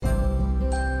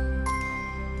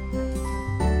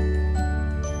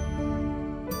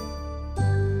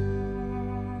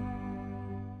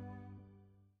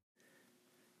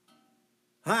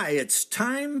Hi, it's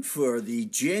time for the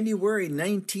January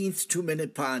 19th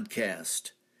 2-Minute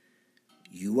Podcast.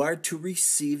 You are to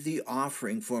receive the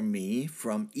offering for me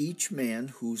from each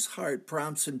man whose heart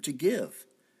prompts him to give.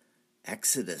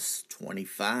 Exodus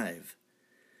 25.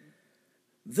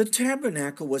 The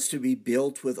tabernacle was to be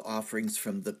built with offerings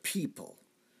from the people.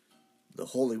 The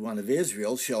Holy One of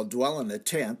Israel shall dwell in a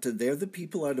tent, and there the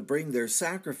people are to bring their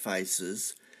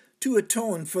sacrifices to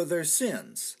atone for their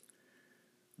sins.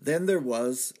 Then there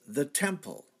was the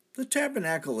temple. The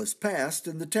tabernacle is past,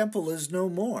 and the temple is no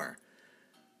more.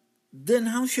 Then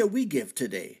how shall we give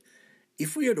today?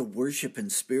 If we are to worship in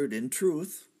spirit and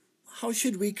truth, how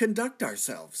should we conduct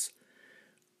ourselves?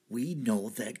 We know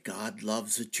that God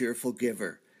loves a cheerful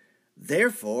giver.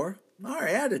 Therefore, our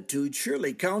attitude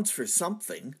surely counts for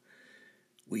something.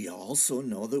 We also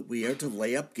know that we are to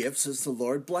lay up gifts as the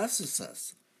Lord blesses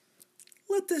us.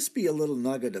 Let this be a little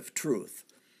nugget of truth.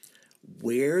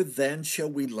 Where then shall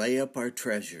we lay up our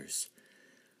treasures?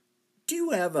 Do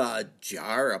you have a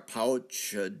jar, a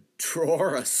pouch, a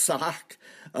drawer, a sock,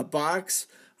 a box,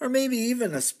 or maybe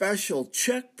even a special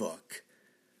checkbook?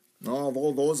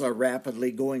 Although those are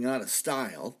rapidly going out of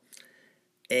style,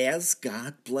 as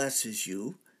God blesses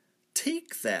you,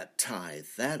 take that tithe,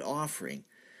 that offering,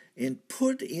 and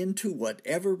put into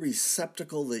whatever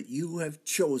receptacle that you have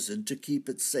chosen to keep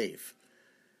it safe.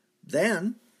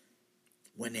 Then,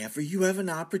 whenever you have an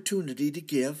opportunity to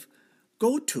give,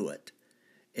 go to it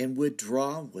and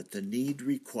withdraw what the need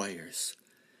requires.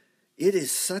 It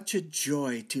is such a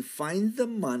joy to find the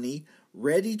money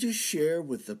ready to share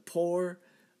with the poor,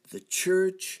 the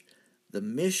church, the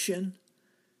mission.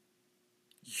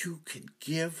 You can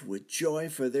give with joy,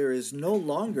 for there is no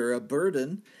longer a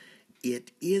burden.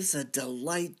 It is a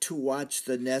delight to watch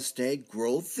the nest egg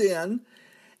grow thin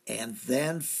and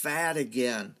then fat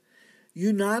again.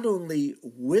 You not only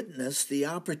witness the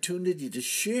opportunity to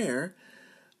share,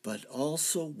 but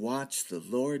also watch the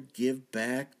Lord give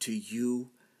back to you,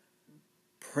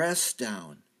 pressed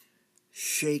down,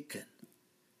 shaken,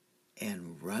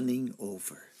 and running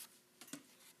over.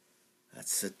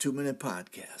 That's the 2-Minute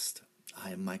Podcast.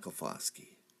 I am Michael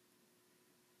Foskey.